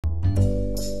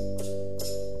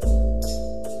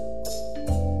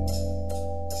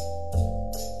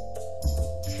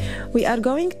We are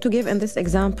going to give in this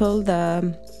example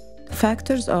the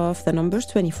factors of the numbers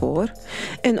 24.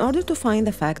 In order to find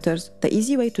the factors, the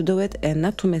easy way to do it and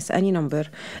not to miss any number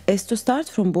is to start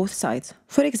from both sides.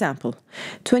 For example,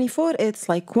 24, it's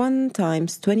like 1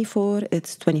 times 24,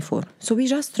 it's 24. So we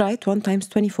just write 1 times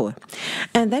 24.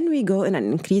 And then we go in an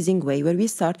increasing way where we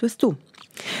start with 2.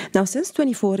 Now, since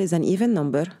 24 is an even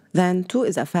number, then 2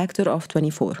 is a factor of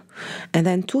 24. And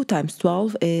then 2 times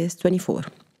 12 is 24.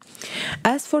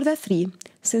 As for the 3,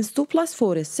 since 2 plus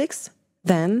 4 is 6,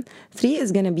 then 3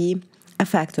 is going to be a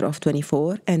factor of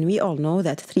 24, and we all know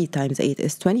that 3 times 8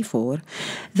 is 24.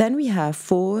 Then we have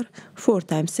 4. 4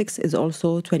 times 6 is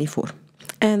also 24.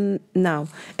 And now,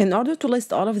 in order to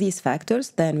list all of these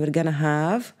factors, then we're going to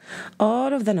have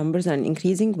all of the numbers in an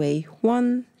increasing way.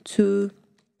 1, 2,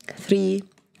 3,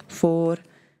 4,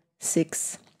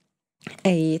 6,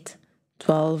 8,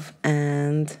 12,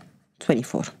 and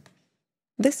 24.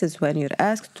 This is when you're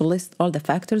asked to list all the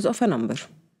factors of a number.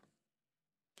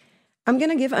 I'm going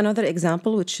to give another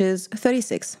example, which is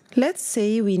 36. Let's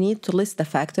say we need to list the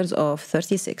factors of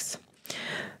 36.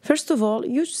 First of all,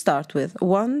 you start with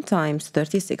 1 times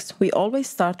 36. We always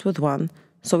start with 1,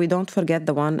 so we don't forget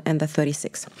the 1 and the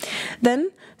 36.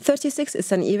 Then 36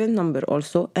 is an even number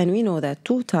also, and we know that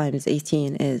 2 times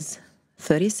 18 is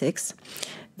 36.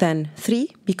 Then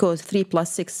 3, because 3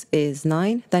 plus 6 is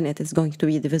 9, then it is going to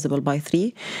be divisible by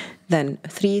 3. Then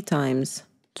 3 times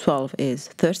 12 is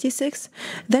 36.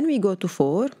 Then we go to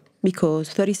 4, because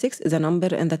 36 is a number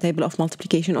in the table of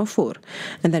multiplication of 4.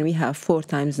 And then we have 4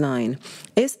 times 9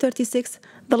 is 36.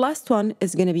 The last one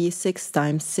is going to be 6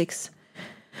 times 6,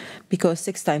 because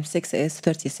 6 times 6 is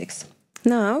 36.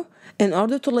 Now, in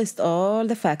order to list all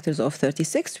the factors of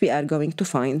 36, we are going to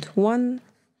find 1,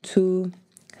 2,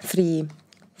 3,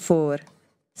 4,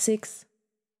 6,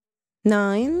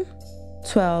 9,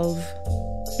 12,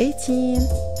 18,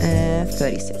 and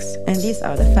 36. And these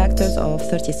are the factors of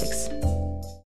 36.